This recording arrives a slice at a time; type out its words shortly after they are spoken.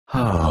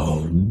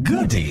Oh,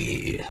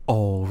 goody.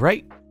 All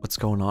right, what's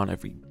going on,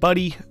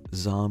 everybody?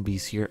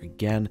 Zombies here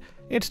again,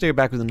 and today we're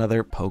back with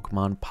another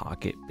Pokemon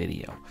Pocket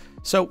video.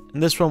 So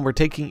in this one, we're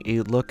taking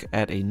a look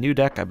at a new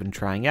deck I've been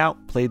trying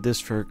out, played this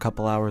for a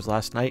couple hours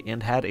last night,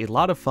 and had a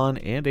lot of fun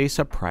and a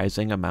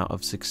surprising amount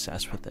of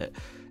success with it.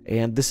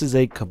 And this is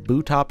a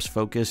Kabutops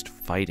focused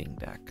fighting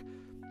deck.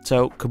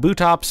 So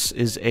Kabutops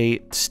is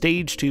a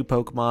stage 2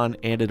 Pokemon,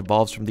 and it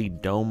evolves from the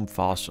Dome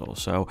Fossil.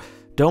 So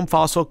Dome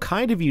Fossil,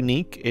 kind of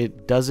unique.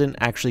 It doesn't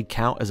actually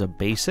count as a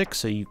basic,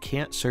 so you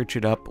can't search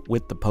it up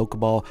with the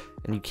Pokeball,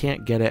 and you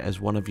can't get it as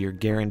one of your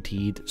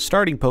guaranteed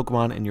starting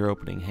Pokemon in your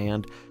opening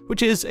hand,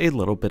 which is a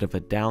little bit of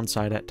a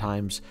downside at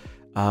times.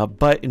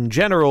 But in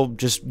general,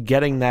 just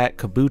getting that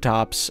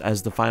Kabutops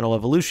as the final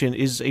evolution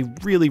is a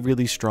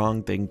really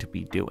strong thing to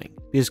be doing.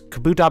 Because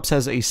Kabutops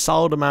has a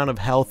solid amount of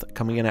health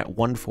coming in at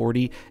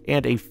 140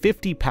 and a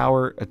 50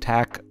 power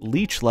attack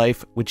leech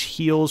life, which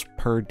heals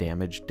per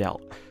damage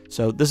dealt.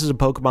 So this is a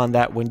Pokemon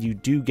that when you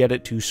do get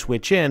it to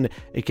switch in,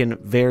 it can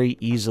very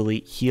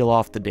easily heal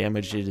off the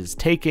damage it is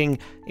taking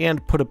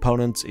and put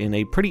opponents in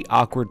a pretty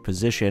awkward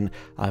position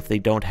if they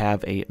don't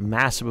have a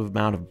massive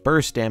amount of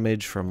burst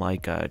damage from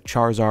like a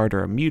Charizard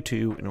or a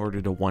Mewtwo in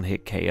order to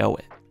one-hit KO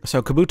it. So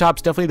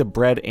Kabutops, definitely the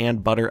bread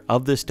and butter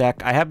of this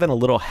deck. I have been a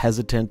little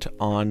hesitant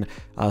on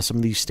some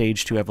of these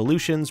stage 2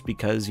 evolutions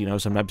because, you know,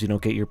 sometimes you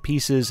don't get your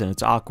pieces and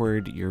it's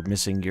awkward. You're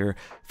missing your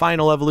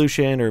final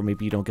evolution, or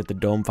maybe you don't get the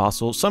Dome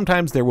Fossil.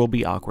 Sometimes there will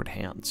be awkward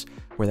hands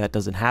where that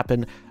doesn't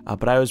happen,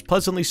 but I was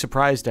pleasantly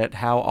surprised at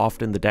how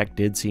often the deck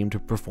did seem to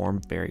perform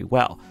very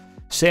well.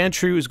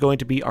 Sandshrew is going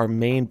to be our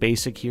main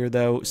basic here,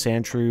 though.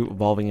 Sandshrew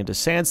evolving into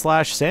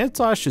Sandslash.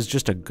 Sandslash is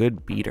just a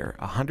good beater.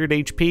 100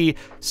 HP,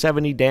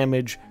 70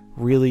 damage,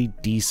 really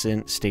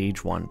decent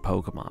stage 1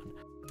 Pokemon.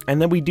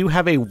 And then we do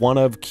have a one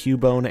of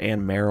Cubone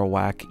and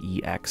Marowak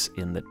EX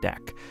in the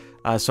deck.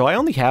 So I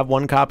only have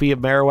one copy of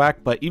Marowak,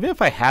 but even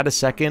if I had a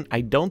second,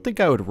 I don't think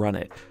I would run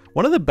it.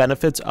 One of the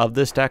benefits of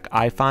this deck,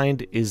 I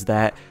find, is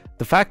that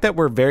the fact that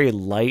we're very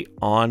light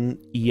on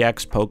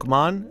EX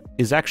Pokemon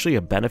is actually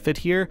a benefit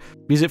here,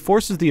 because it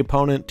forces the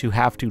opponent to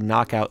have to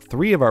knock out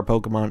 3 of our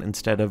Pokemon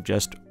instead of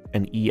just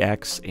an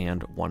EX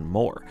and one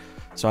more.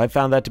 So I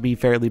found that to be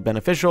fairly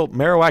beneficial.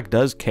 Marowak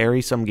does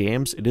carry some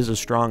games. It is a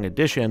strong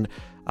addition,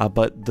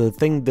 but the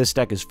thing this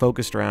deck is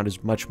focused around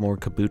is much more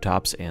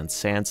Kabutops and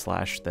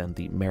Sandslash than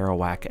the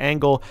Marowak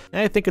angle,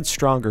 and I think it's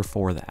stronger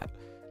for that.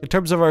 In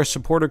terms of our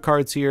supporter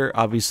cards here,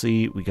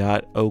 obviously we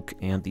got Oak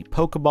and the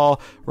Pokeball,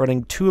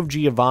 running 2 of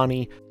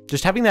Giovanni.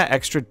 Just having that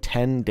extra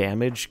 10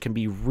 damage can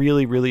be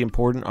really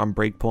important on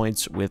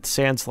breakpoints with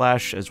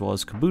Sandslash as well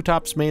as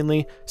Kabutops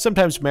mainly,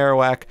 sometimes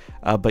Marowak,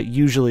 but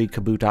usually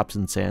Kabutops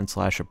and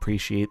Sandslash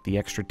appreciate the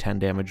extra 10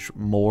 damage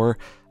more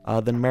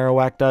than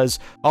Marowak does.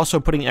 Also,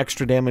 putting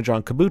extra damage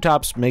on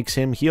Kabutops makes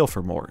him heal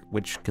for more,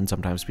 which can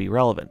sometimes be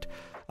relevant.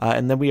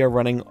 And then we are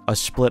running a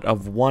split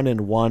of 1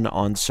 and 1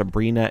 on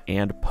Sabrina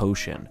and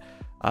Potion.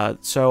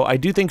 So I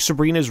do think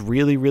Sabrina is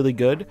really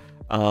good.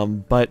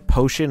 But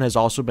Potion has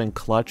also been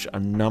clutch a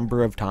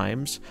number of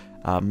times,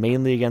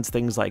 mainly against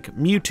things like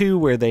Mewtwo,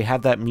 where they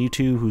have that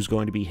Mewtwo who's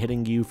going to be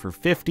hitting you for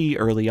 50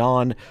 early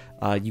on.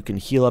 You can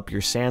heal up your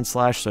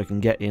Sandslash so it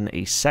can get in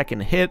a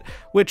second hit,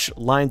 which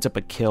lines up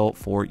a kill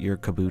for your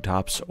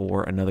Kabutops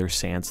or another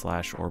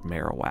Sandslash or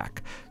Marowak.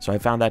 So I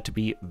found that to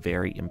be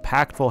very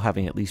impactful,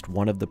 having at least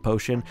one of the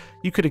Potion.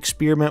 You could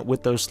experiment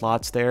with those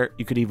slots there.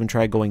 You could even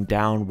try going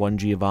down 1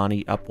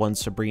 Giovanni, up 1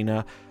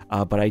 Sabrina.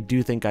 But I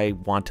do think I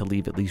want to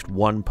leave at least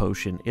 1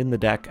 Potion in the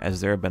deck,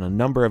 as there have been a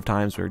number of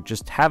times where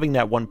just having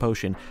that 1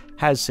 Potion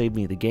has saved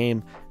me the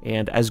game.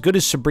 And as good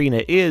as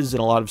Sabrina is in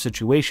a lot of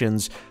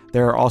situations,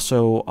 there are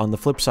also, on the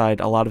flip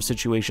side, a lot of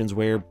situations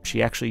where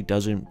she actually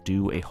doesn't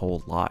do a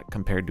whole lot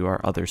compared to our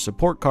other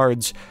support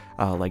cards,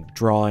 like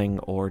drawing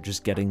or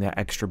just getting that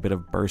extra bit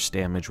of burst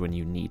damage when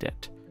you need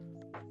it.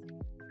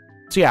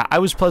 So yeah, I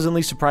was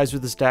pleasantly surprised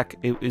with this deck.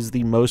 It is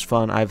the most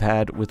fun I've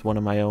had with one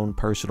of my own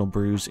personal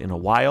brews in a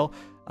while.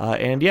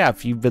 And yeah,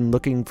 if you've been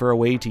looking for a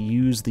way to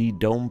use the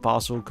Dome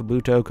Fossil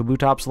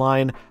Kabutops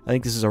line, I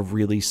think this is a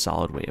really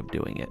solid way of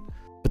doing it.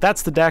 But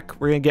that's the deck.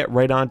 We're going to get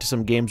right on to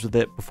some games with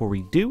it. Before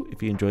we do,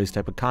 if you enjoy this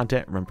type of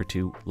content, remember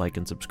to like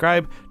and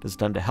subscribe. It's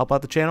done to help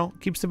out the channel,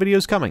 keeps the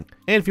videos coming.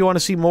 And if you want to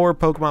see more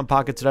Pokemon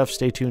Pocket stuff,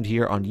 stay tuned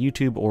here on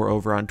YouTube or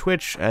over on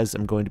Twitch, as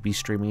I'm going to be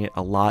streaming it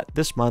a lot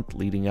this month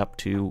leading up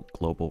to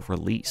global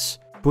release.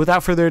 But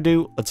without further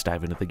ado, let's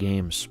dive into the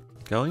games.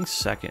 Going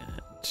second.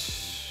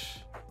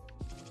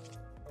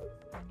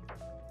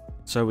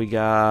 So we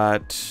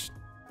just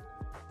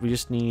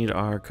need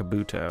our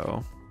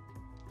Kabuto.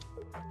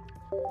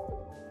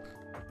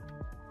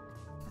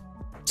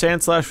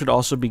 Sandslash would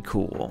also be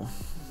cool.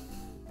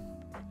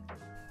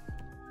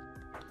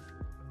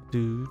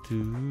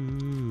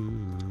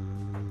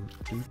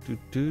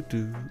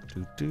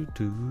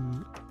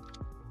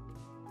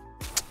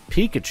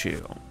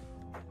 Pikachu.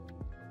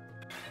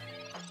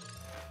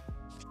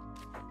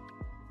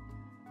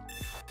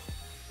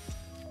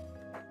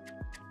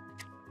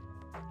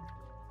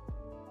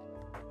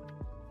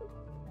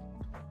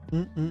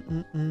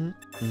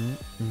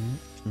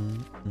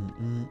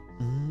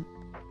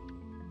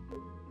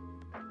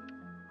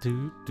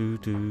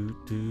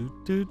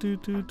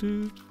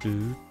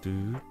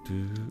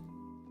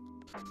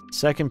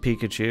 Second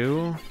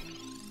Pikachu.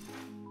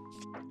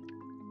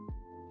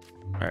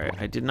 Alright,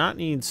 I did not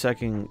need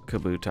second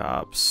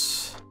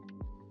Kabutops.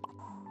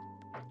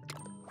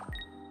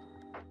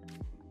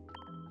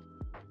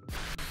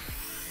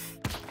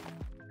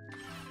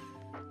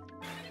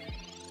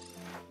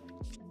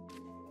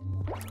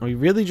 We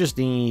really just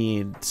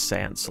need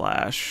Sand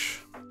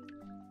Slash.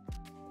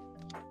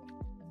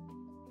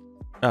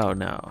 Oh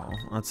no,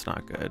 that's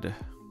not good.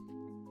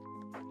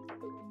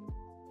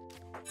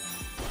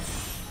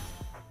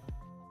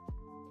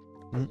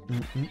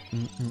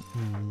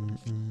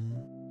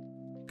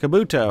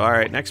 Kabuto,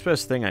 alright, next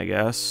best thing, I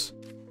guess.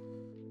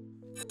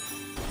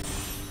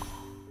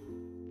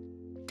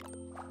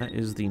 That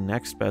is the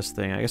next best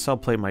thing. I guess I'll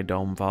play my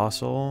Dome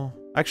Fossil.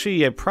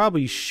 Actually, I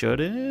probably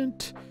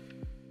shouldn't.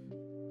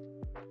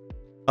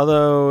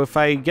 Although, if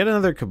I get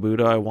another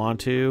Kabuto, I want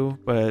to,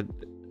 but...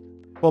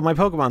 Well, my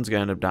Pokemon's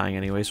gonna end up dying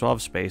anyway, so I'll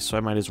have space, so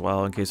I might as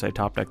well in case I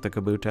top deck the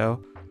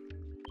Kabuto.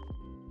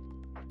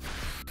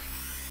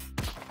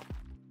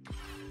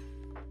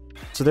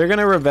 So they're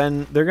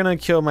gonna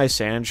kill my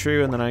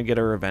Sandshrew, and then I get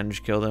a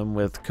revenge kill them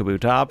with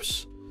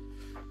Kabutops.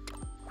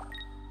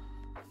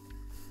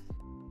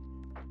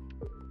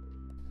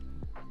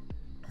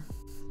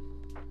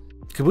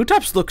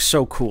 Kabutops looks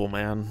so cool,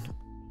 man.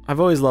 I've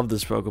always loved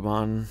this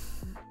Pokemon.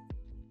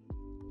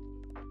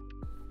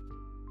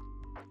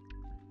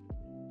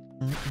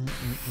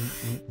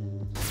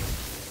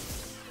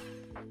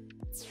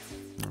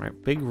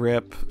 Alright, big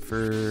rip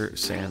for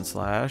Sand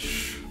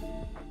Slash.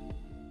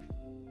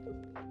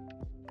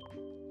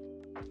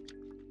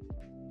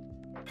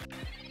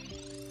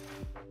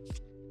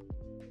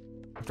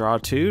 Draw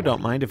two,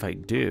 don't mind if I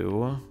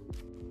do.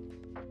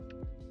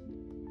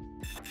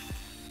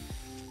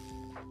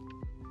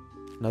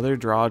 Another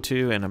draw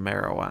two and a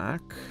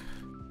Marowak.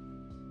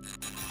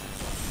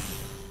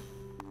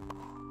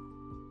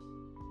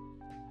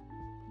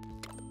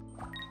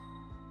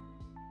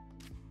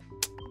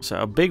 So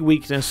a big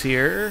weakness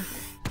here.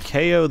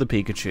 KO the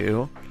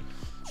Pikachu.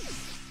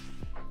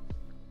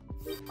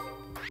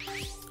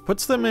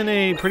 Puts them in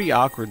a pretty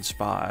awkward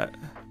spot.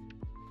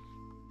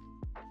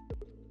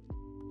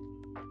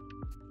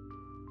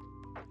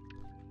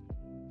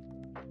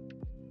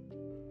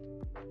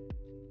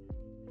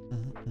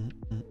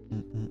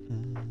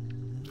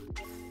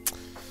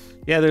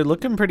 Yeah, they're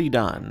looking pretty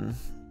done.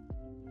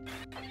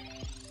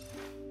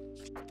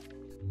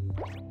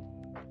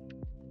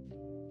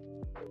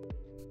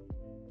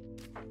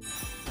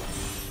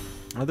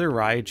 Another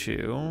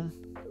Raichu.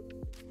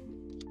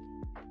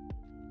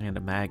 And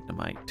a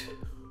Magnemite.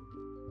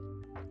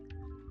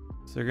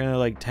 So they're gonna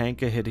like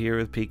tank a hit here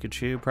with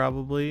Pikachu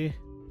probably.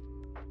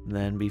 And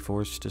then be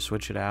forced to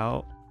switch it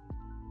out.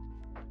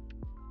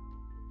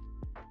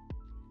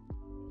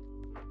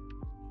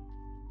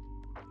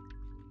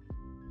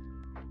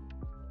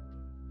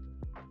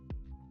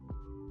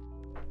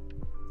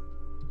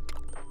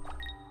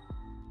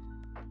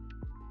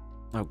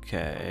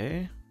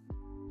 Okay.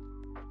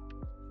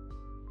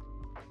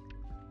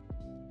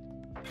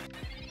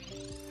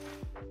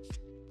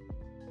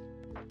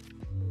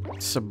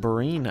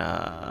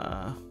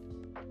 Sabrina.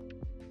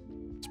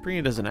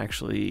 Sabrina doesn't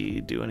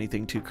actually do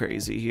anything too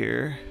crazy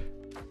here.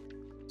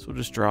 So we'll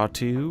just draw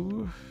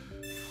two.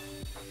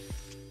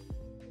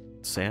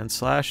 Sand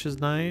Slash is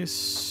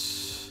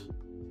nice.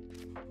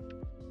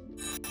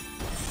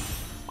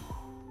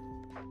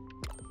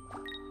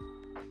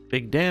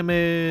 Big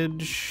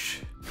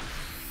damage.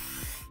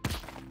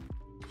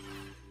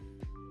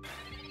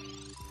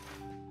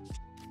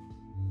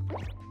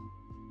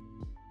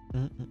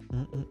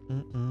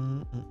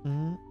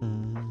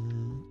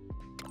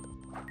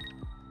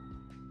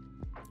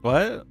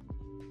 What?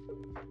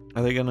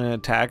 Are they gonna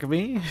attack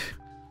me?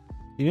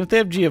 Even if they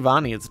have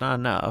Giovanni, it's not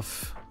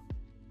enough.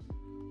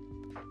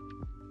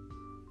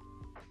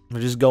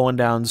 They're just going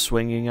down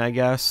swinging, I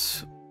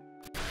guess.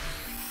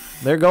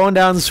 They're going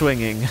down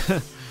swinging.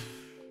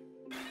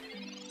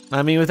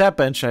 I mean, with that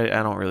bench, I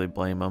don't really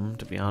blame them,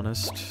 to be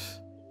honest.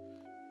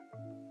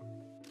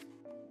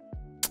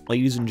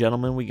 Ladies and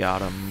gentlemen, we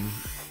got him.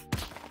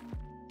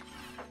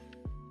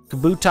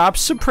 Kabutops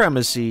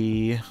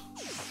supremacy.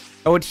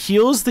 Oh, it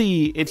heals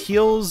the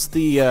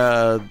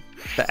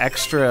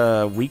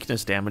extra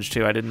weakness damage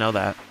too. I didn't know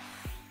that.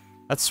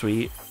 That's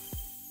sweet.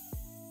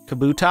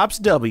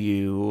 Kabutops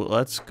W.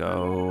 Let's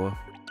go.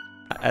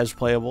 As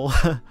playable,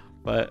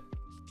 but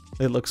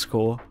it looks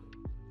cool.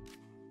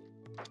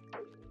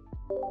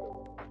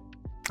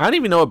 I don't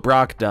even know what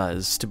Brock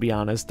does, to be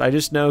honest. I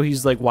just know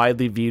he's like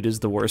widely viewed as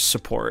the worst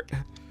support.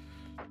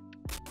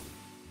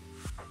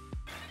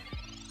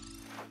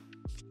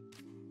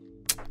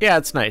 Yeah,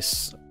 it's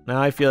nice.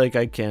 Now I feel like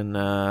I can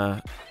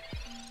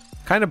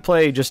kind of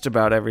play just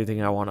about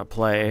everything I want to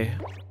play.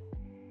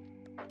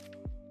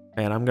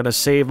 And I'm going to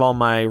save all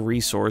my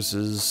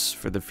resources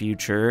for the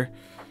future.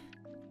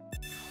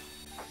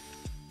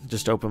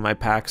 Just open my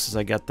packs as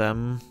I get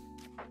them.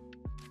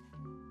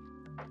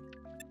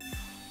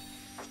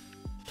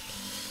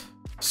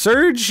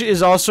 Surge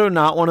is also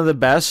not one of the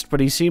best, but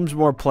he seems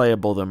more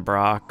playable than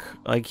Brock.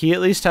 Like, he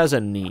at least has a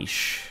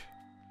niche.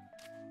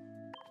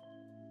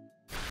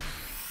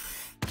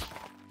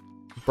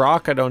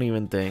 Brock, I don't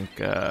even think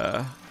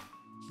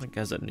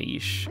has a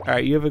niche. All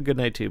right, you have a good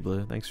night too,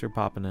 Blue. Thanks for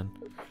popping in.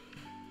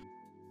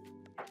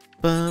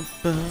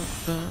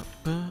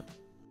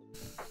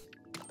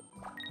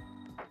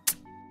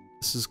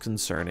 This is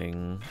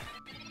concerning.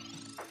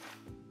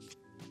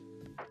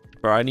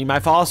 Bro, I need my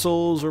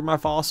fossils. Where are my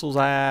fossils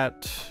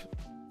at?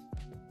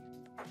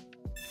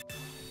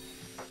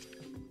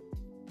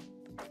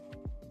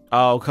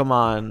 Oh, come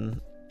on.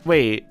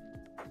 Wait.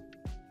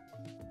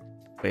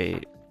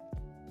 Wait.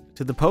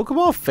 Did the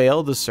Pokeball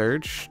fail the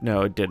search?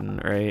 No, it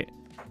didn't, right?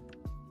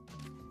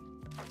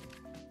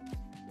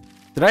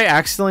 Did I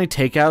accidentally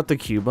take out the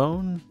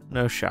Cubone?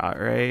 No shot,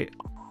 right?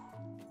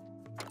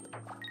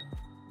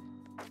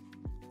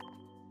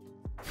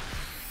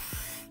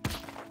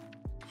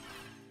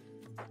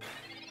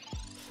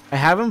 I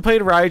haven't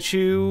played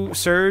Raichu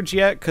Surge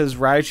yet because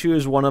Raichu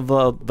is one of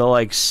the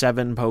like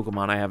 7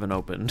 Pokemon I haven't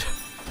opened.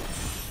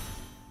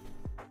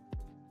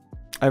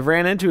 I've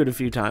ran into it a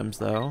few times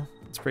though.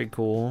 It's pretty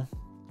cool.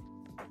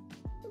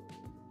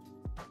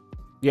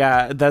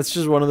 Yeah, that's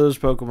just one of those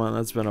Pokemon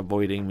that's been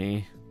avoiding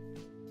me.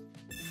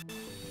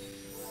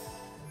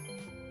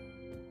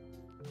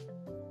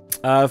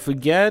 If we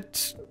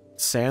get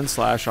Sand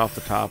Slash off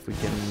the top, we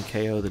can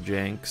KO the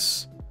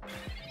Jinx.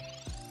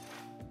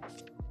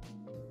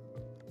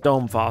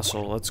 Dome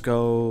Fossil, let's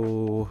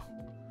go.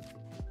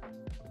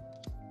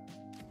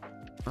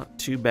 Not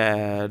too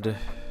bad.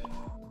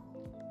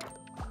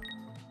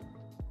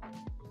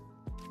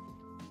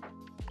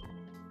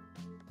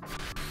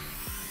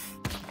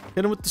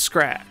 Hit him with the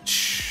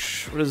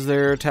Scratch. What does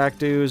their attack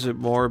do? Is it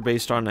more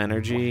based on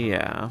energy?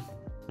 Yeah.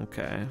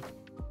 Okay.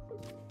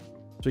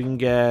 So we can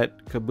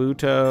get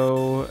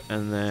Kabuto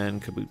and then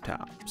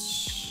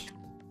Kabutops.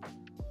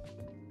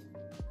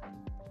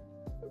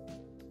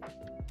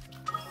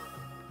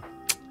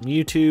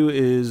 Mewtwo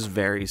is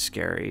very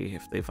scary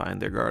if they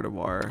find their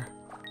Gardevoir.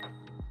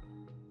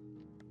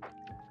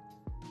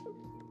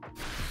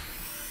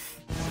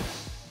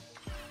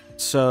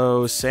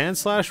 So Sand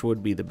Slash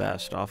would be the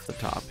best off the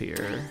top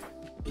here.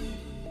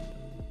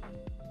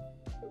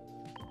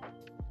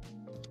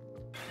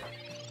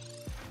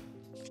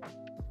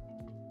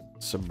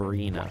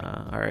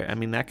 Sabrina. Alright, I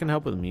mean that can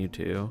help with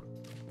Mewtwo.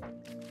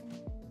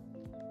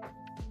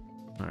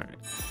 Alright.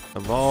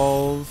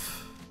 Evolve.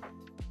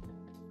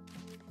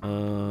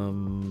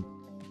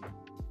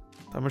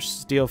 How much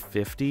steel?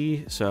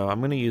 50? So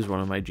I'm gonna use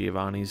one of my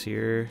Giovanni's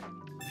here.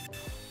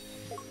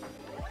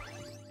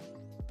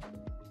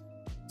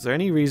 Is there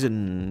any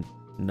reason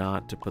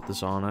not to put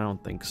this on? I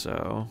don't think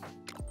so.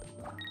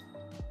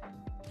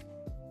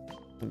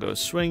 I'll go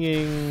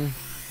swinging.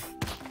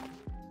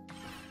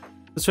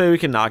 This way we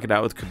can knock it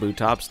out with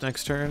Kabutops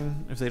next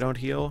turn if they don't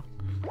heal.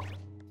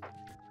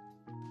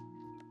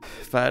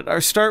 But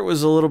our start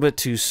was a little bit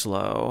too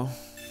slow.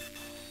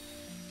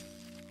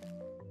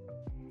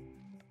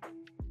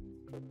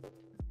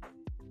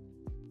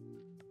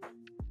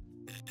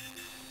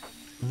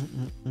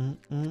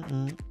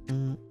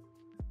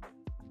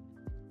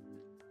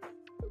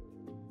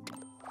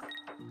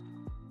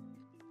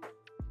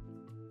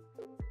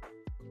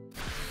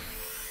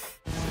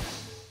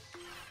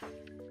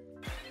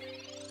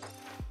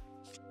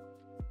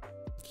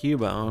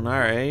 Cubone,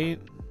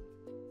 alright.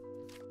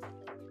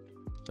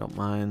 Don't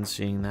mind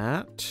seeing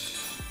that.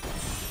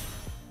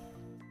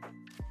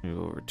 We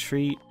will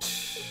retreat.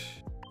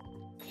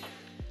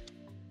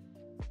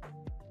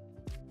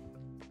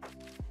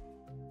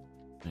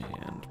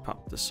 And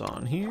pop this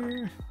on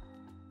here.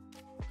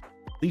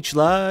 Leech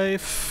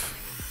Life.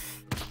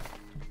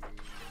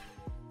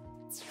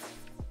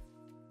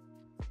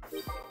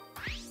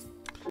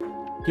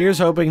 Here's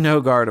hoping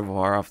no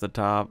Gardevoir off the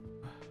top.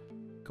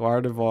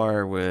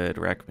 Gardevoir would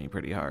wreck me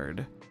pretty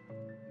hard.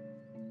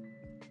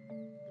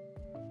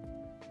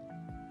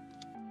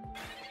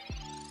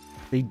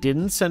 They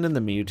didn't send in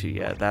the Mewtwo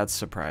yet. That's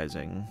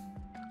surprising.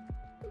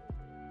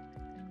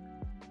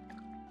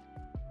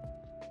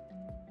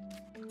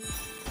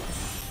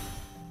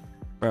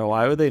 Bro,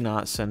 why would they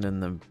not send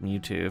in the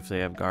Mewtwo if they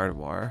have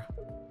Gardevoir?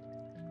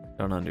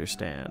 Don't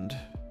understand.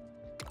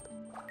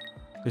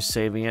 Just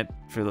saving it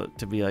for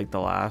to be like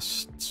the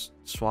last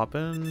swap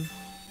in.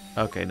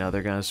 Okay, no,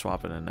 they're gonna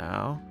swap it in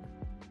now.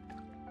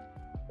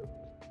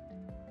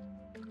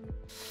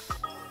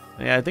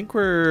 Yeah, I think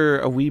we're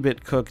a wee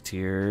bit cooked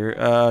here.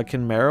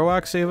 Can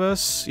Marowak save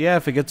us? Yeah,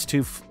 if it gets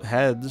 2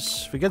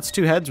 heads. If it gets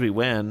 2 heads, we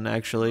win,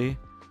 actually.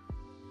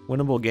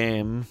 Winnable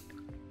game.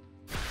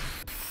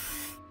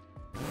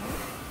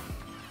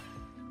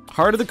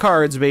 Heart of the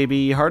cards,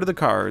 baby. Heart of the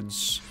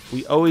cards.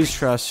 We always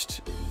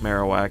trust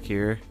Marowak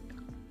here.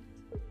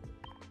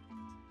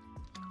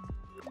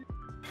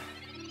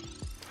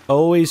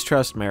 Always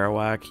trust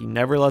Marowak. He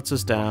never lets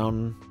us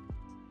down.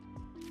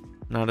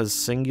 Not a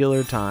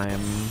singular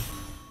time.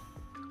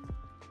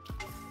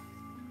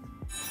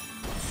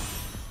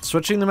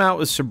 Switching them out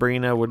with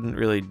Sabrina wouldn't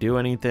really do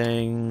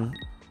anything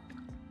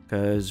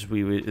because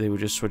they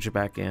would just switch it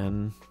back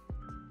in.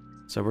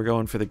 So we're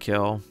going for the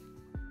kill.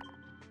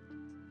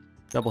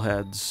 Double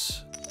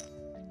heads.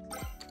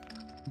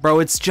 Bro,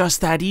 it's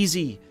just that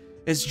easy.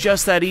 It's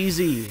just that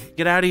easy.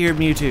 Get out of here,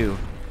 Mewtwo.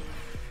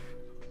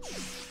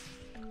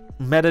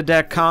 Meta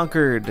deck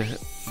conquered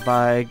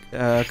by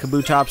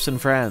Kabutops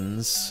and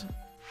friends.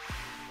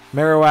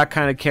 Marowak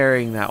kind of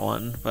carrying that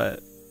one,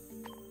 but...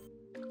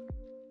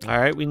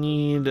 Alright, we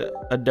need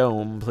a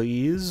dome,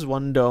 please.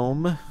 One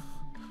dome.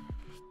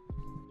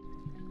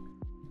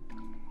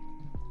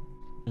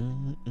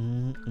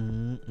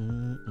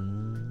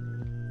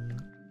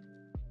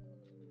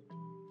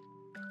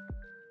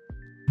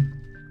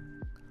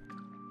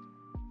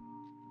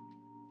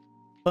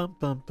 Bum,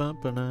 bum, bum,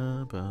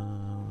 ba,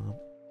 bum.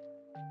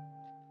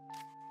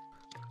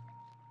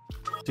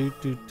 Do,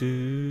 do,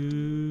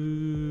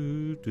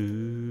 do,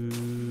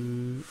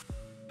 do.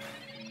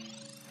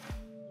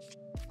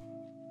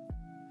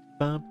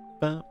 Bum,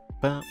 bum,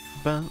 bum,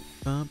 bum,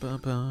 bum, bum,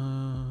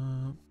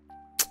 bum.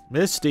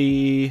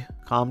 Misty,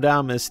 calm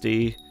down,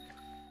 Misty.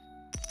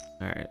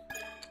 All right,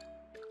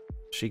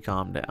 she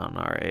calmed down.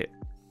 All right.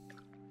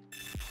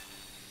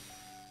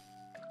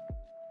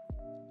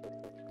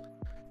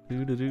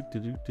 Do do do do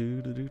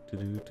do do do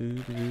do do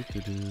do do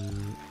do.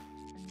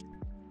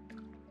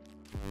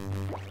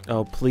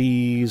 Oh,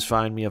 please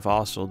find me a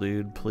fossil,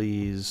 dude.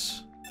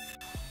 Please.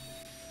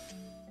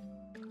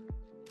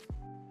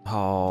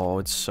 Oh,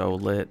 it's so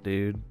lit,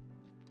 dude.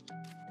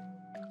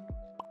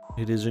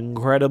 It is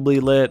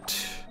incredibly lit.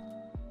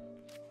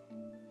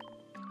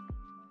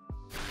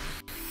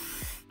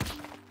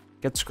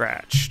 Get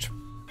scratched.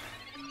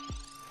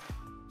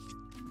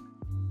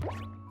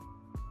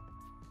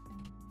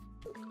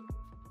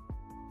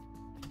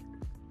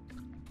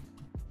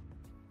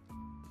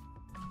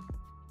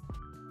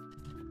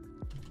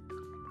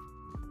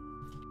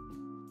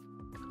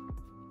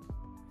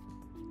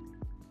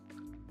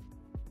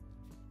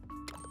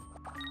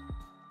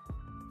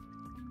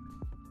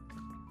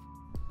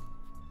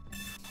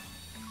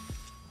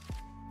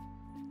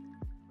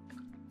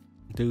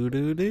 Do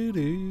do do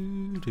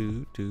do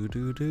do do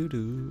do do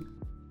do.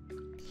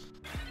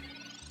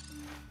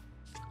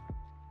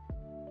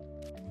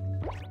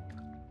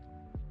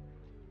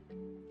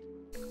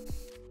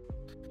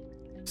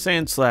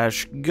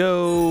 Sandslash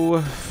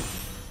go.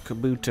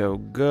 Kabuto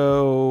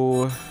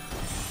go.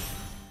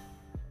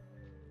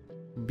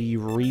 Be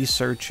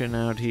researching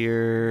out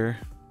here.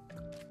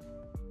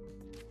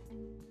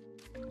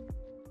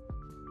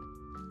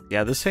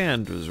 Yeah, this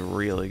hand was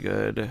really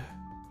good.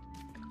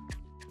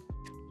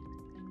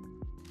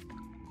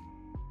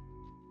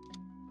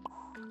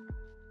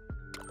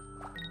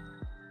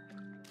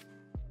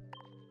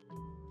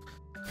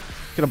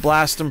 Gonna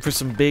blast them for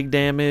some big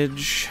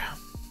damage.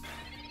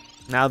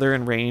 Now they're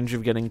in range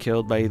of getting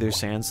killed by either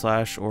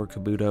Sandslash or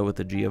Kabuto with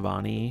the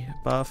Giovanni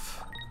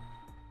buff.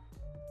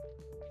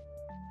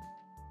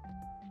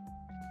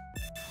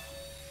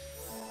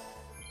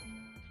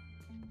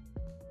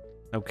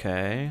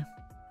 Okay.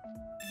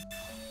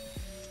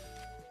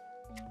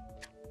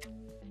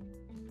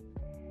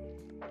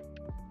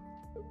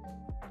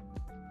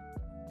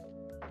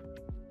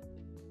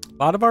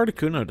 A lot of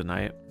Articuno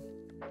tonight.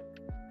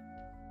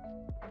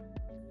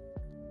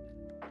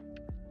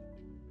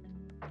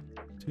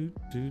 Do,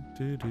 do,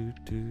 do, do,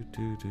 do,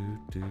 do,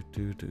 do,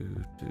 do,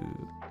 do,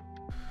 do.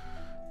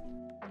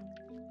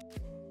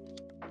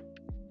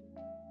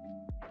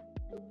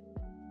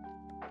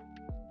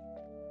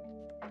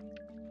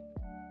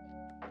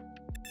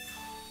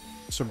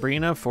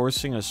 Sabrina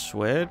forcing a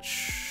switch?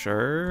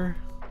 Sure.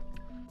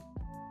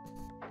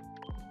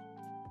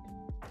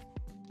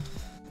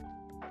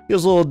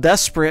 Feels a little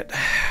desperate,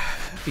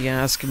 if you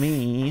ask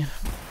me.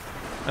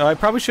 Oh, I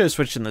probably should have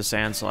switched in the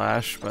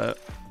Sandslash, but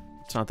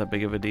it's not that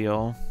big of a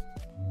deal.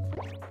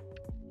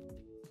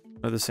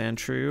 Or the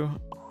Sandshrew,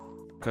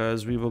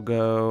 because we will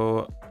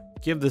go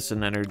give this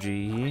an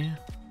energy.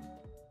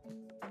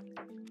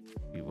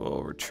 We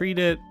will retreat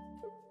it.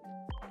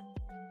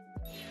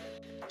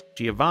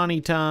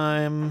 Giovanni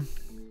time.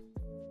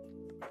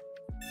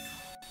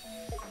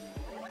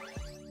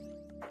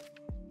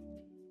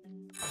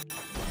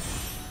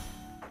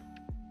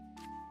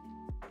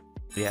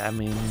 Yeah, I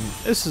mean,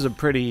 this is a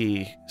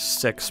pretty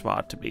sick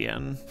spot to be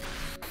in.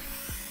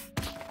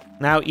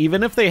 Now,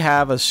 even if they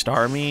have a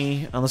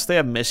Starmie, unless they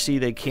have Misty,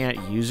 they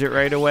can't use it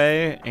right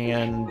away,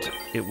 and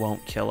it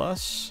won't kill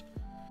us.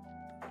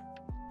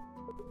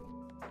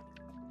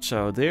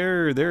 So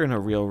they're in a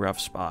real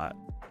rough spot.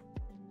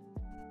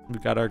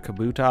 We've got our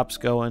Kabutops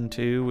going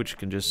too, which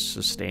can just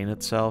sustain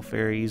itself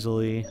very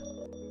easily.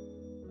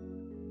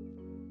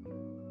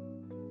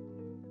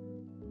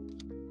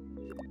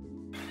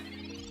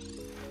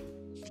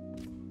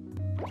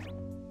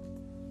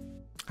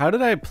 How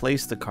did I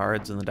place the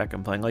cards in the deck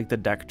I'm playing? Like the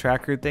deck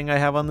tracker thing I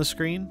have on the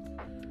screen?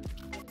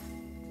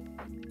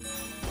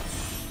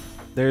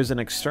 There's an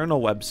external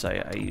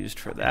website I used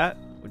for that,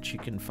 which you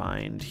can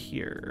find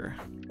here.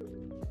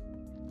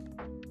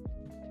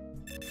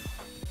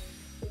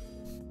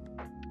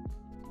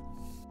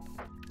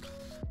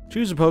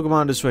 Choose a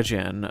Pokemon to switch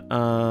in.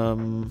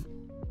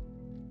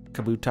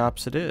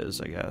 Kabutops it is,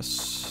 I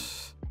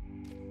guess.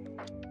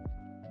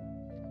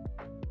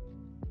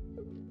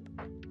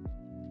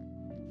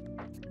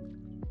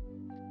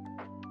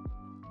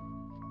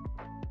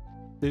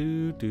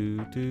 Do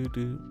do do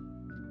do.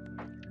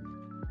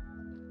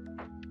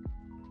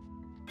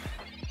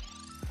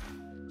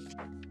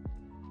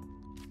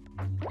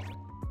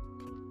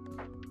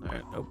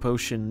 Alright, no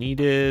potion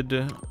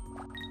needed.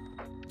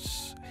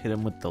 Just hit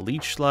him with the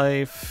leech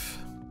life.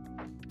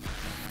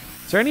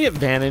 Is there any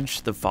advantage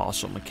to the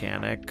fossil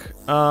mechanic?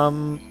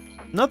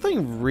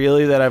 Nothing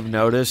really that I've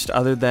noticed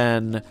other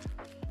than,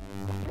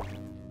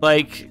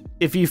 like,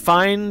 if you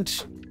find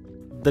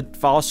the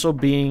fossil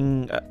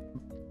being...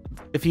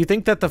 if you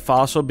think that the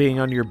fossil being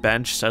on your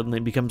bench suddenly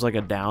becomes like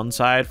a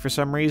downside for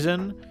some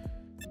reason,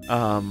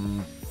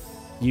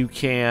 you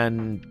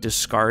can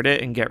discard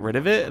it and get rid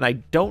of it. And I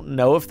don't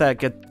know if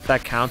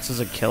that counts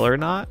as a kill or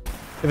not.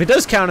 If it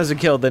does count as a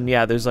kill, then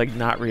yeah, there's like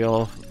not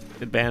real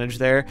advantage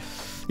there.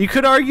 You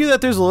could argue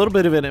that there's a little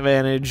bit of an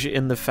advantage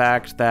in the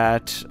fact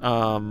that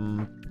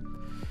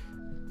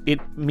it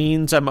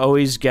means I'm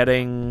always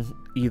getting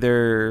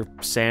either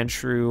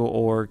Sandshrew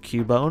or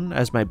Cubone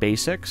as my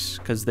basics,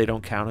 because they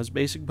don't count as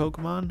basic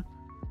Pokemon.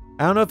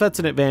 I don't know if that's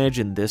an advantage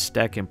in this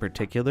deck in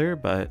particular,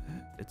 but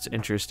it's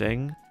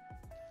interesting.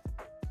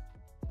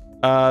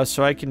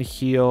 So I can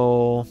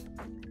heal...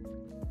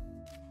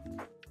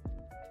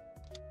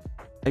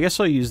 I guess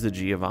I'll use the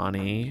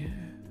Giovanni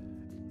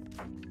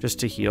just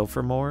to heal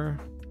for more.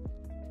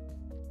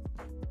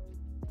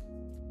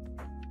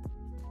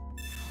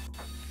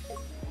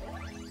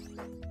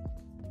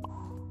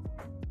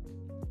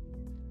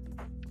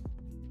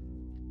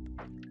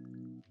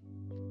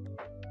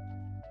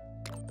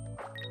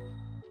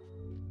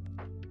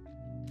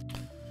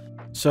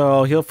 So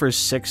I'll heal for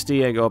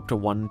 60, I go up to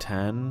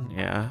 110.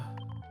 Yeah,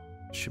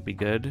 should be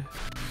good.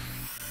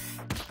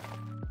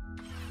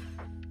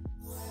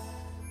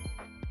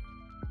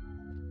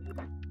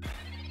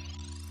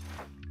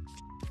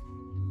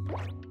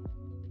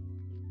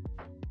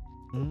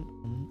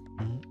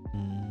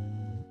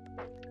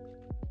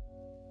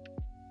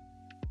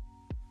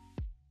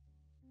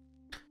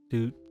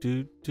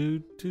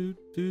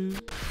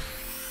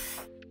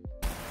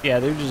 Yeah,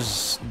 they're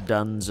just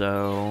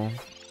dunzo.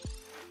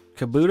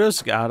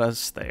 Kabutops got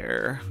us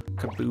there.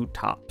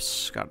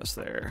 Kabutops got us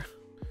there.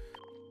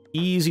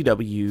 Easy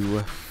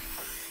W.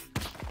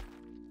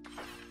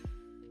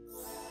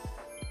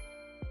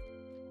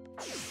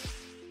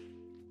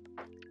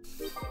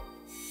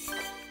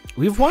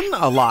 We've won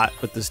a lot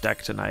with this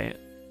deck tonight.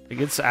 Like,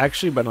 it's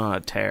actually been on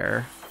a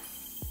tear.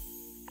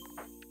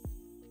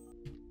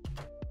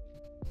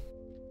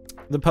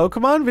 The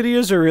Pokemon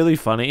videos are really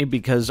funny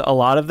because a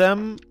lot of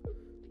them,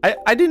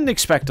 I didn't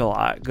expect a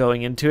lot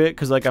going into it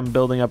because, like, I'm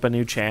building up a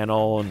new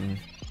channel and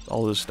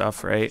all this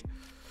stuff, right?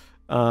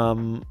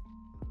 But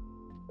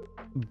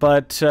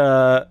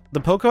the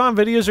Pokemon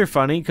videos are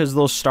funny because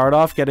they'll start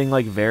off getting,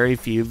 like, very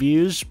few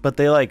views, but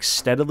they, like,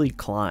 steadily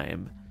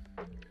climb.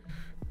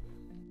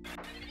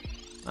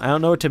 I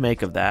don't know what to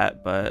make of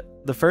that,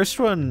 but the first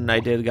one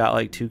I did got,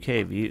 like,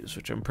 2K views,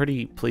 which I'm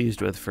pretty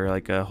pleased with for,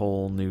 like, a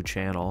whole new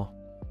channel.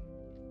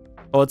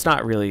 Well, it's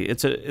not really.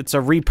 It's a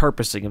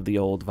repurposing of the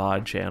old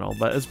VOD channel,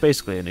 but it's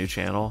basically a new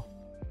channel.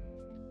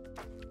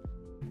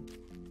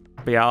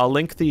 But yeah, I'll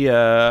link the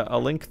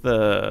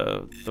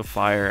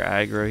fire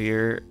aggro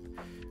here.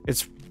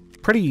 It's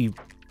pretty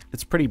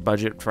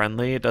budget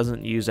friendly. It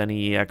doesn't use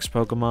any EX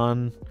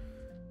Pokemon.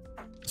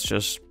 It's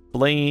just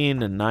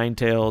Blaine and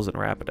Ninetales and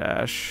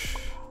Rapidash.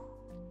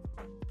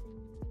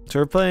 So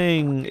we're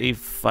playing a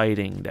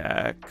fighting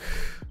deck.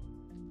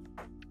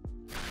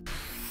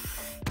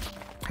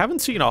 Haven't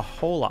seen a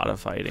whole lot of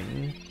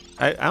fighting.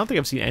 I don't think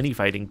I've seen any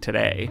fighting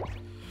today.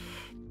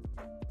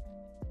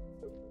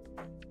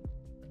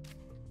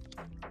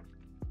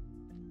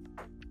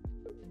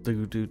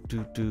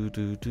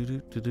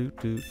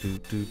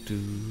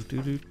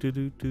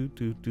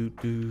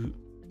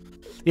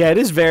 Yeah, it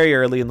is very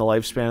early in the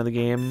lifespan of the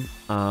game.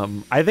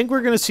 I think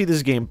we're gonna see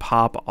this game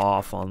pop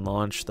off on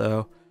launch,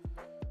 though.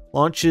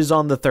 Launch is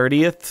on the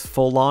 30th,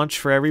 full launch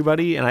for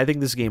everybody, and I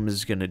think this game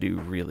is gonna do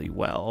really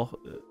well.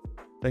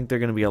 I think there are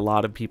going to be a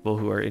lot of people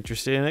who are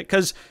interested in it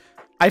because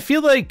I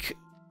feel like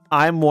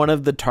I'm one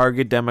of the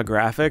target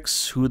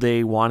demographics who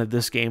they wanted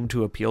this game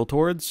to appeal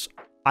towards.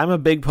 I'm a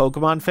big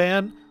Pokemon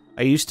fan.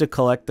 I used to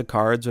collect the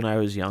cards when I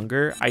was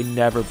younger. I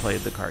never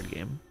played the card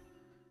game.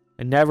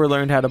 I never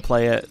learned how to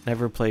play it,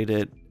 never played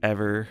it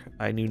ever.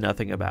 I knew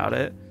nothing about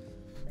it.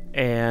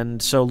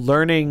 And so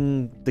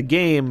learning the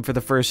game for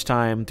the first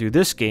time through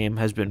this game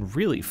has been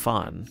really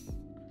fun.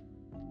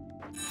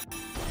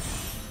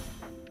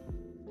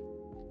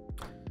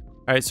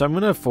 Alright, so I'm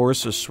going to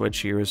force a switch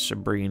here with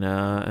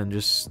Sabrina and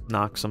just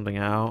knock something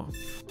out.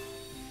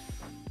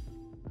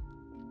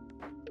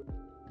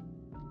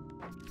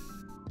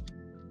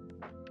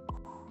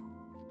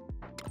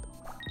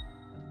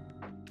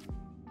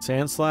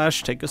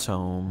 Sandslash, take us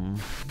home.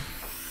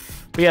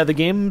 But yeah, the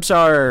games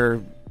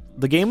are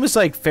The game was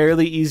like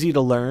fairly easy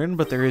to learn,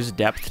 but there is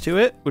depth to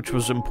it, which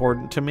was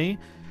important to me.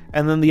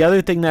 And then the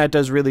other thing that it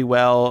does really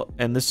well,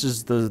 and this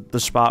is the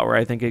spot where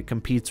I think it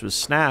competes with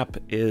Snap,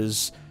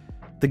 is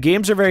the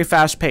games are very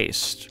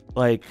fast-paced.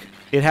 Like,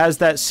 it has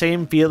that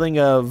same feeling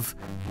of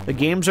the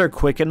games are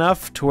quick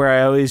enough to where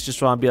I always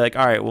just want to be like,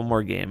 all right, one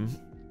more game.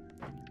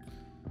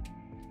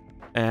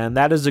 And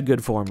that is a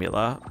good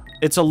formula.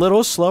 It's a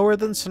little slower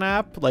than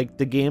Snap. Like,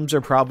 the games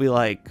are probably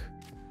like,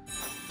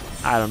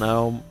 I don't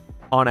know,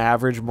 on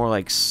average more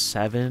like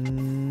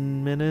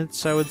 7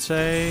 minutes, I would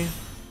say.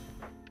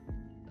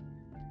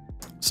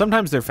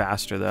 Sometimes they're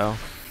faster, though.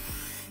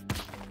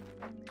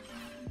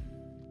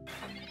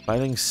 I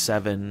think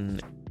 7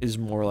 is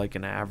more like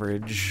an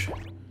average.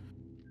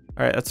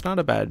 Alright, that's not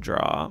a bad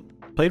draw.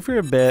 Played for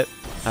a bit,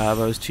 but I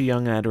was too young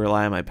and I had to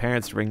rely on my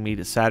parents to bring me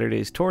to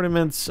Saturday's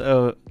tournaments,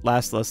 so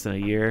last less than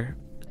a year.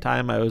 The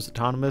time I was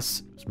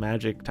autonomous, it was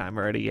magic time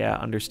already, yeah,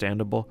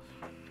 understandable.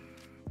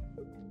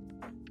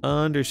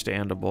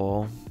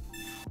 Understandable.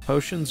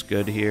 Potion's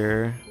good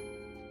here.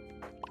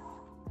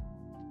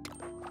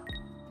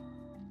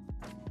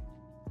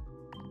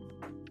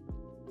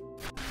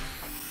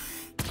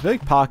 I feel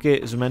like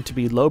Pocket is meant to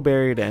be low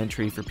barrier to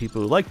entry for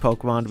people who like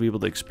Pokemon to be able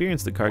to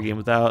experience the card game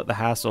without the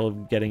hassle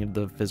of getting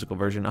into the physical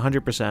version.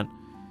 100%.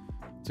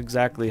 That's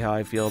exactly how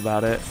I feel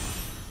about it.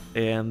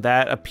 And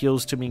that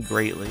appeals to me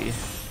greatly.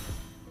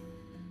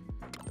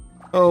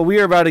 Oh, we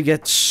are about to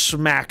get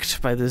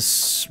smacked by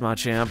this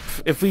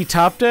Machamp. If we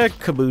top deck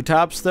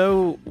Kabutops,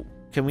 though,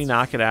 can we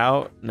knock it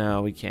out?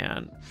 No, we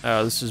can't.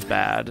 Oh, this is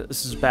bad.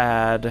 This is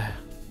bad.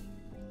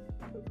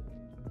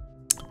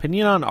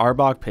 Opinion on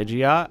Arbok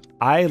Pidgeot?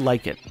 I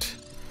like it.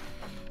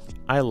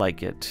 I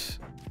like it.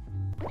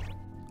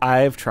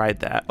 I've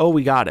tried that. Oh,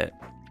 we got it.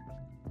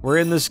 We're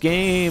in this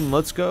game.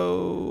 Let's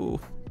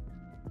go.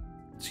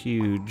 It's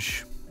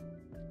huge.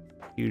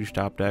 Huge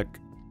top deck.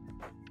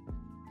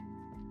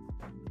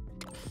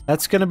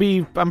 That's going to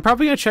be... I'm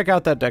probably going to check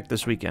out that deck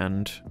this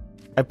weekend.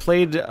 I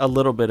played a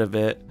little bit of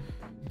it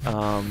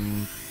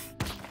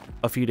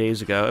a few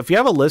days ago. If you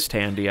have a list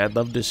handy, I'd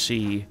love to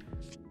see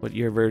what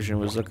your version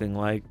was looking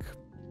like.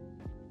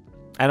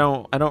 I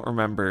don't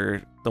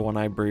remember the one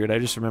I brewed. I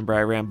just remember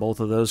I ran both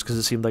of those because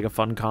it seemed like a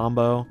fun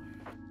combo.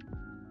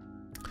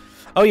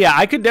 Oh yeah,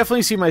 I could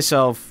definitely see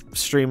myself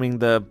streaming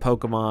the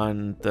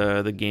Pokemon,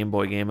 the Game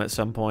Boy game at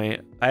some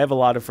point. I have a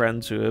lot of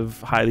friends who have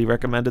highly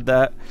recommended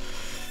that.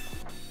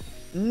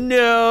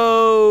 No!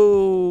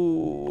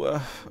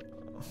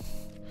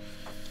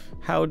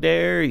 How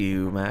dare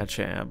you,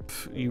 Machamp?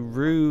 You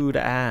rude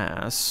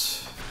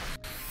ass.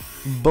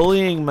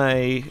 Bullying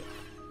my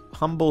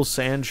humble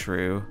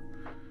Sandshrew.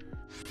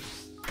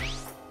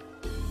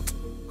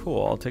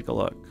 Cool, I'll take a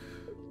look.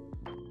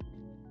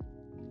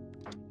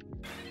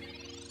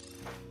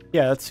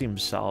 Yeah, that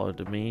seems solid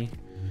to me.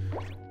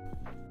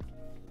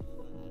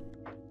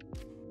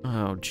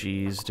 Oh,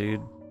 jeez,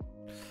 dude.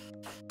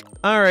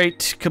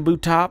 Alright,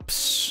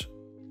 Kabutops.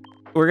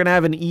 We're gonna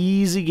have an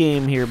easy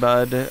game here,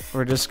 bud.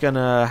 We're just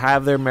gonna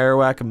have their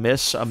Marowak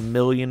miss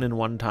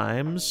 1,000,001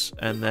 times,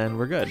 and then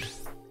we're good.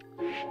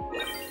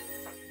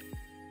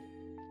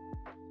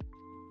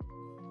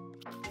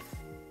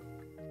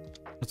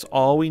 That's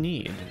all we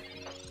need.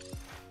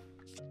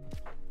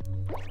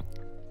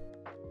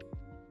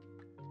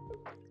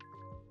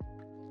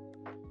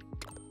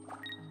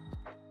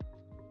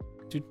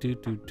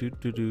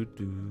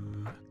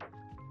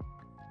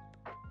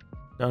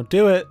 Don't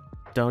do it.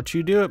 Don't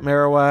you do it,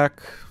 Marowak.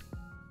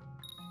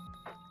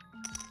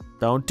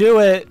 Don't do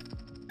it.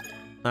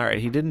 All right,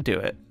 he didn't do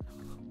it.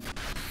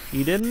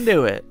 He didn't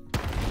do it.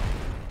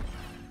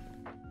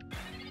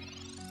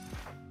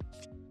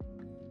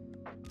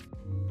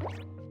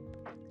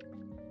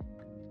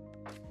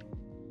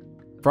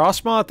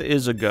 Frostmoth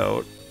is a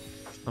goat.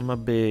 I'm a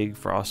big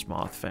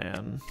Frostmoth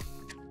fan.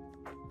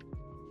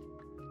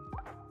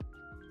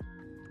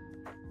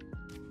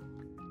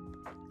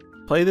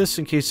 Play this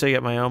in case I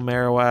get my own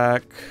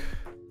Marowak.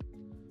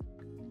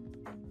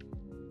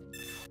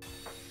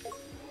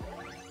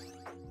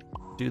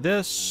 Do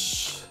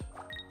this.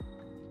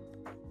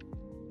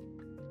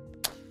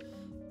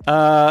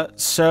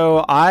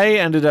 So I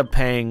ended up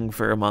paying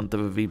for a month of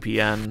a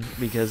VPN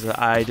because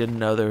I didn't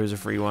know there was a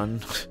free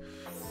one.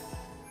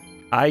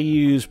 I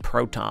use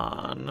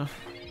Proton.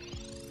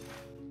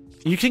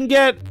 You can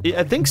get,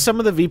 I think some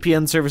of the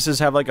VPN services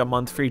have like a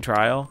month free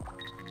trial.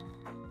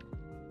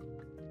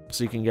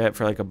 So you can get it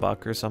for like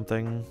 $1 or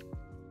something.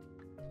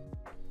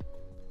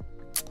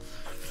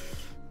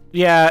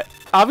 Yeah,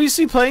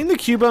 obviously playing the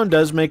Cubone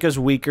does make us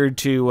weaker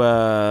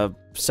to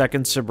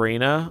second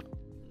Sabrina.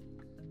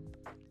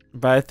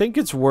 But I think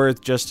it's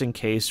worth just in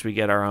case we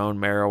get our own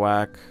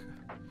Marowak.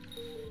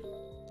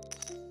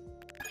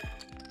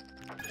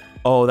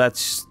 Oh,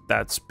 that's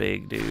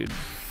big, dude.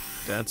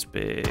 That's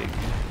big.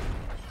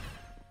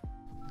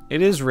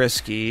 It is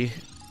risky.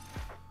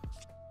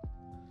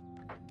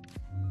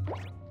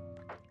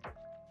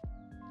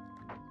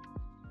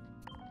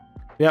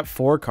 We got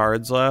 4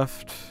 cards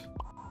left.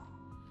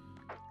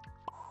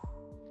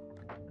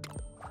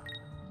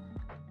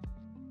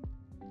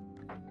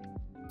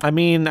 I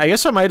mean, I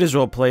guess I might as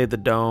well play the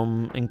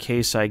Dome in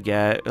case I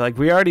get... Like,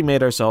 we already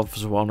made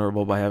ourselves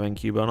vulnerable by having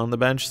Cubone on the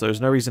bench, so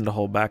there's no reason to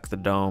hold back the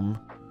Dome.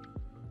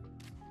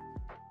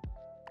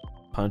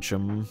 Punch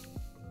him.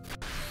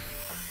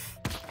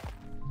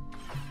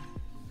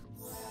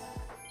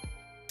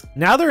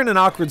 Now they're in an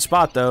awkward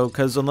spot, though,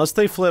 because unless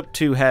they flip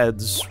 2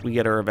 heads, we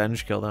get a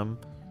revenge kill them.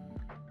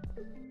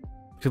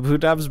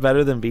 Kabutops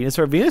better than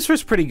Venusaur.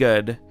 Venusaur's pretty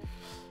good.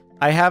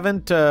 I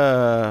haven't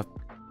tried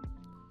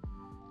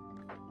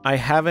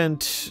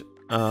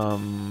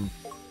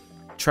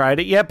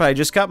it yet, but I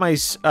just got my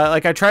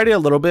like I tried it a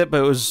little bit,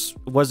 but it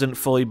wasn't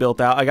fully built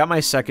out. I got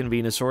my second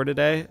Venusaur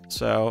today,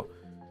 so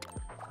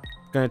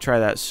I'm gonna try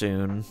that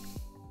soon.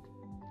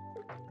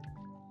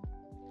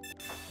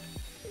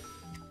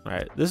 All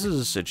right, this is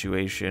a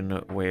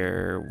situation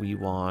where we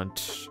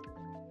want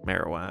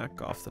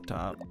Marowak off the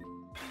top.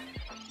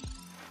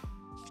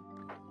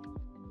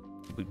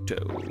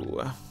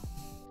 Kabuto.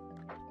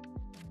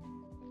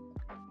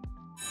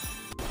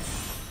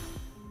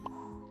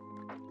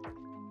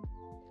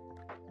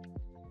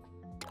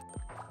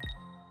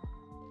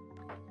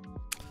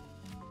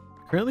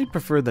 Currently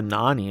prefer the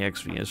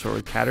non-EX Venusaur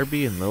with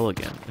Caterpie and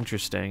Lilligant.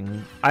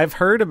 Interesting. I've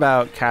heard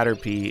about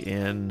Caterpie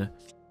in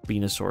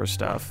Venusaur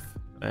stuff,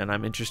 and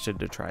I'm interested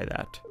to try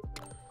that.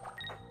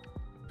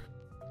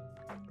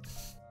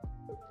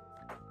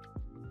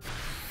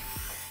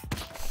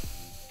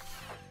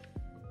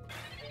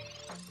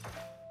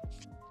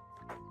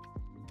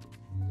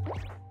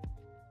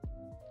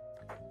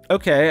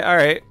 Okay,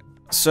 alright.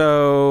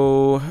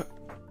 So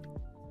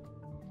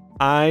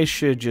I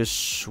should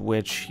just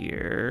switch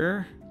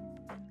here.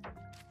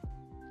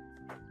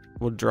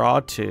 We'll draw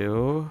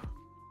 2.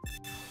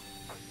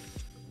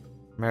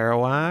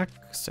 Marowak,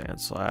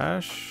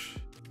 Sandslash.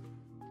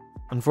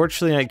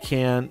 Unfortunately, I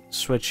can't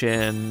switch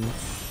in,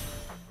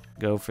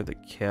 go for the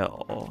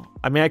kill.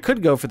 I mean, I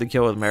could go for the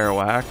kill with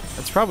Marowak.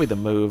 That's probably the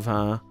move,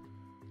 huh?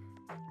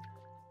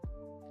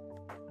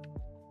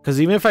 Because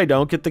even if I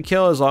don't get the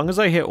kill, as long as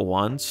I hit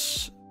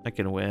once, I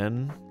can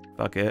win.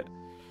 Fuck it.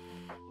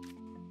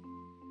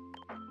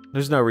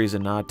 There's no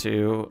reason not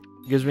to.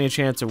 Gives me a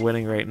chance of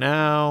winning right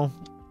now.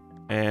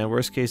 And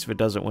worst case, if it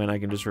doesn't win, I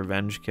can just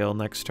revenge kill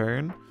next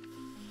turn.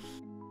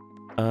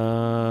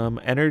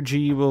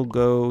 Energy will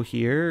go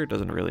here. It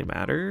doesn't really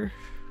matter.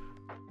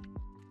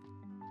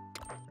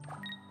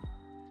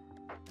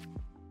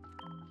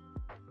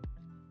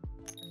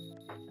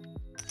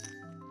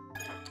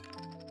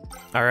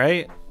 All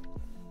right.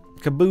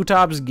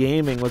 Kabutops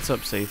Gaming, what's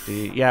up,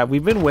 Safety? Yeah,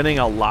 we've been winning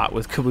a lot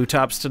with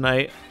Kabutops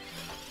tonight.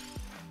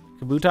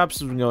 Kabutops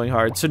has been going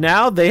hard. So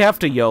now they have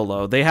to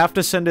YOLO. They have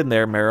to send in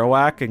their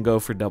Marowak and go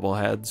for double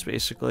heads,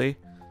 basically.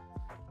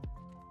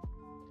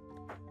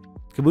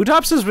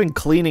 Kabutops has been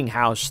cleaning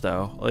house,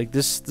 though. Like,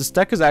 this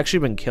deck has actually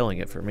been killing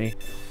it for me.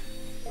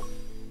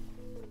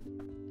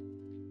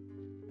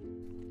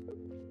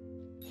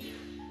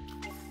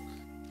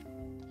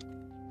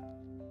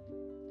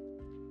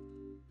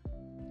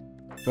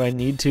 Do I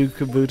need 2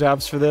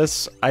 Kabutops for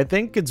this? I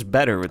think it's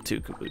better with 2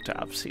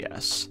 Kabutops,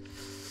 yes.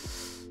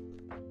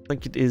 I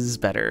think it is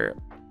better.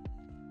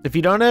 If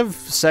you don't have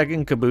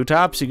second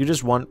Kabutops, you could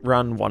just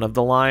run one of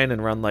the line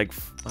and run, like,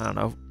 I don't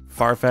know,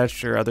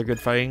 Farfetch'd or other good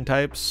fighting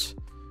types.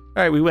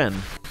 Alright, we win.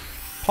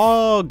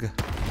 Pog!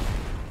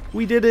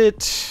 We did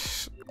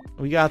it!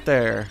 We got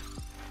there.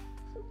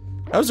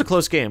 That was a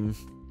close game.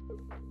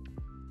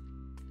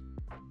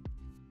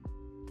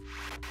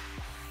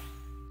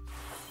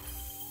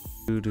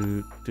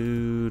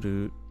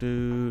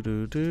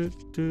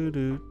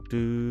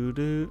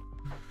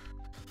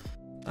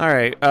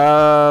 Alright,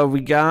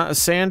 we got a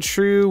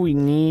Sandshrew. We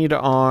need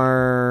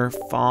our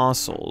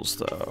fossils,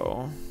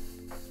 though.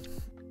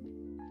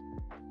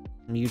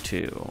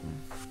 Mewtwo.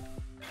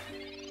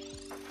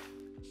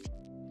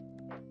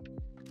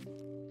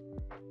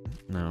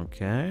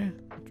 Okay.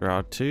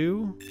 Draw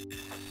 2.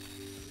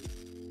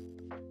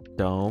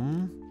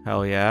 Dome.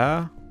 Hell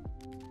yeah.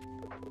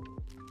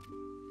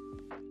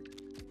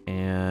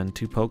 And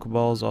 2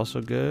 Pokeballs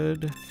also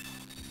good.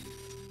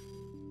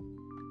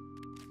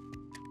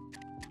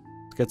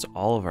 Gets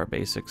all of our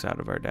basics out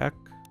of our deck.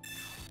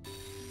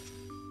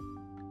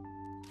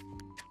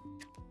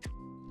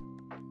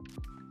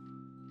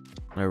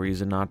 No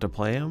reason not to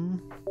play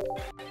him.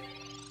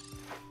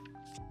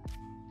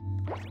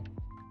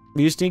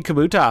 We just need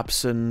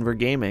Kabutops and we're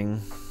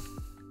gaming.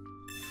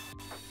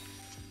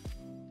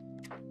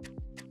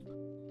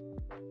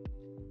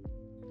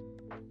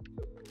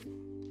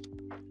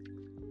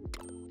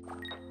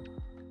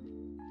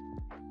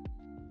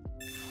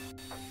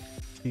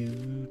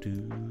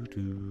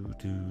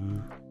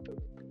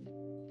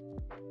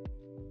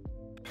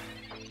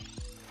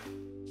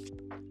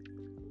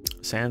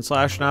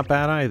 Sandslash not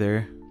bad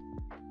either.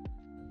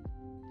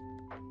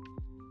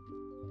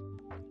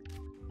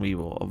 We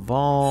will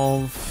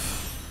evolve.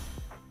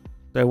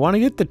 Do I want to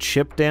get the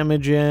chip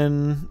damage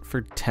in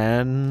for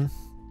 10?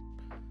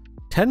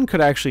 10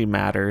 could actually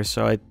matter,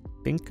 so I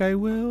think I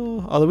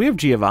will. Although we have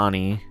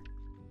Giovanni.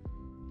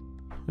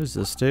 What does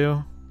this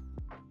do?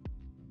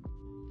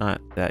 not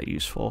that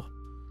useful.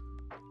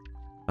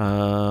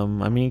 I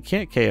mean, you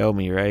can't KO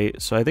me, right?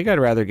 So I think I'd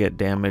rather get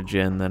damage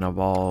in than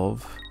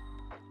evolve.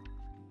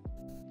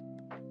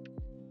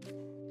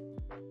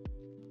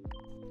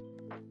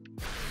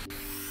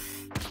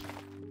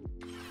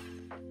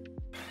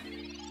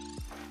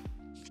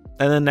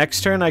 And then next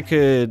turn I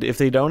could, if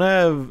they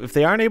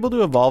aren't able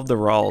to evolve the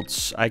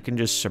Ralts, I can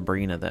just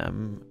Sabrina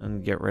them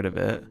and get rid of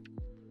it.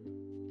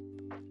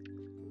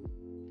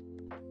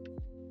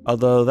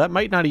 Although that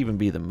might not even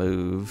be the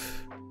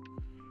move.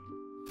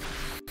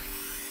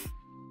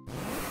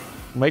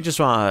 Might just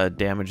want to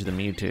damage the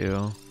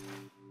Mewtwo.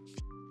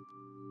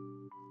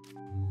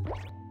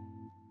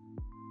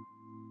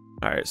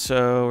 Alright,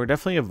 so we're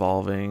definitely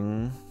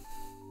evolving.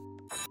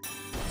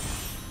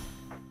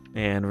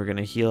 And we're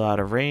gonna heal out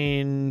of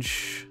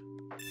range.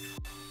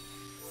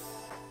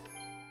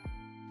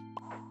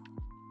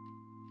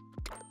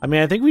 I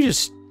mean, I think we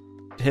just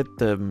hit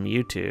the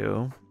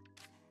Mewtwo.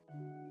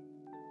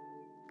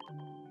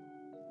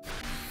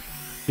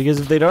 Because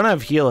if they don't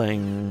have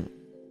healing,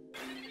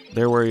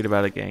 they're worried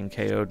about it getting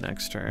KO'd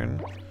next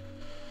turn.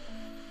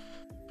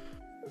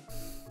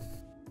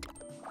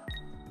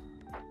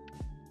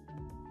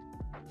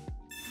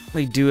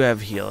 They do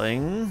have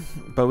healing,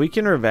 but we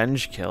can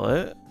revenge kill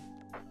it.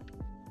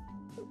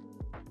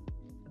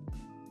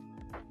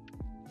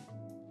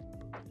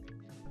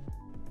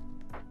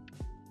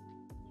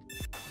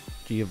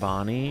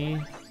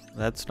 Giovanni,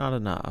 that's not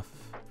enough.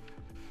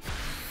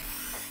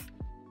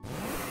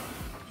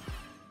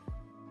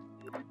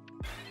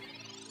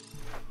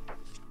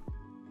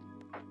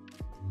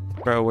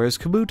 Bro, where's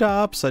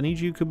Kabutops? I need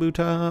you,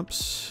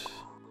 Kabutops.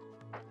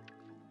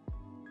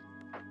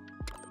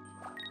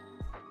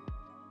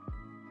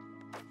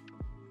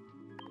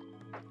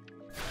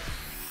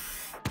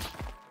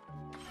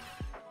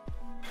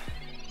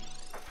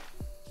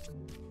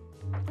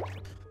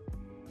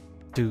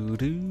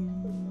 Doo-doo.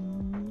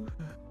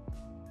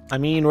 I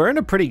mean, we're in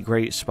a pretty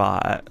great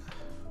spot.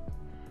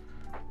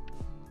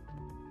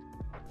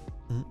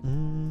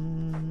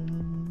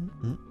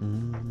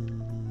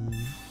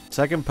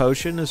 Second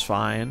potion is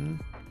fine.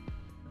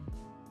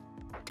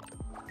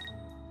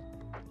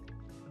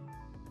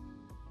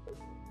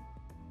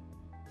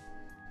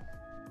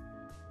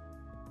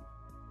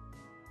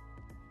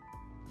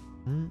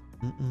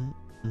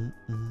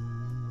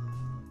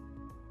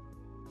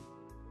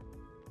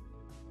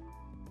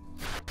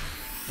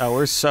 Oh,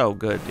 we're so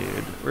good,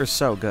 dude. We're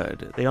so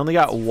good. They only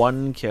got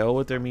one kill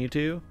with their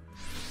Mewtwo.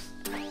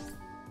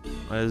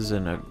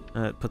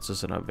 That puts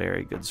us in a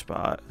very good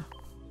spot.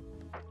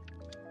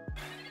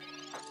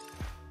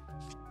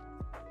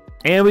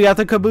 And we got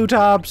the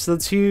Kabutops.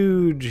 That's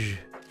huge.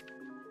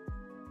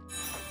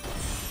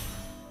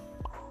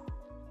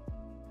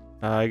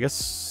 I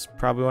guess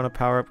probably want to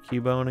power up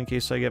Cubone in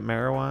case I get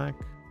Marowak.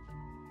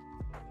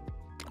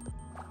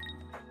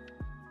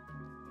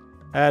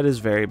 That is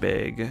very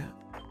big.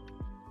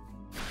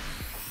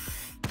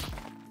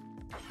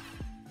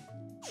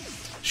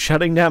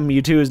 Shutting down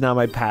Mewtwo is now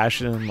my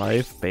passion in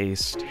life.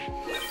 Based.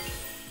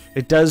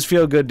 It does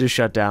feel good to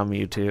shut down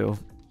Mewtwo.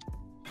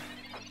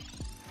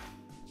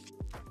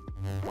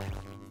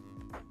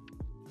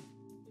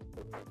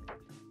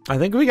 I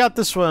think we got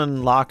this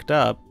one locked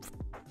up.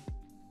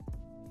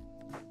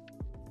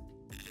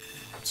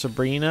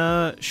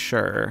 Sabrina,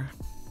 sure.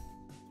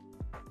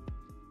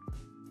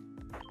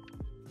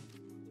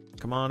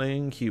 Come on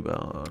in,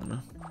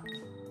 Cubone.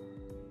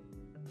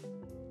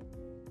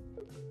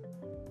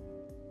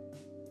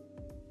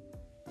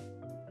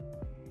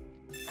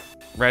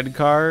 Red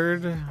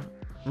card.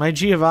 My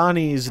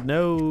Giovanni's,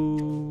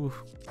 no.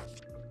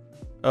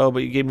 Oh, but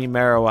you gave me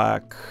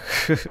Marowak.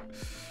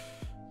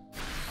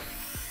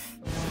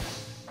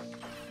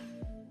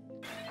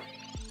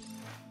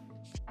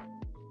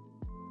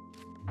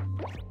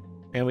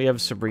 And we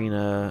have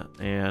Sabrina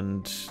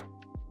and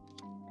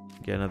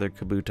get another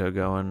Kabuto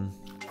going.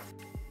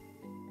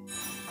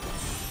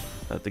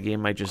 But the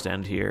game might just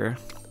end here.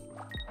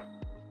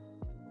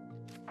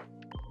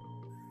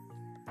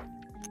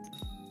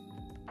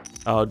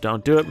 Oh,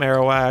 don't do it,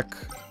 Marowak.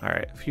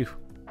 Alright, phew.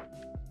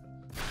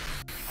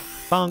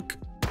 Funk.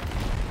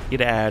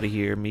 Get out of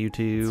here,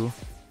 Mewtwo.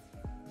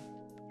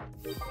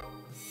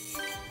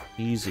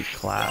 Easy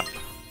clap.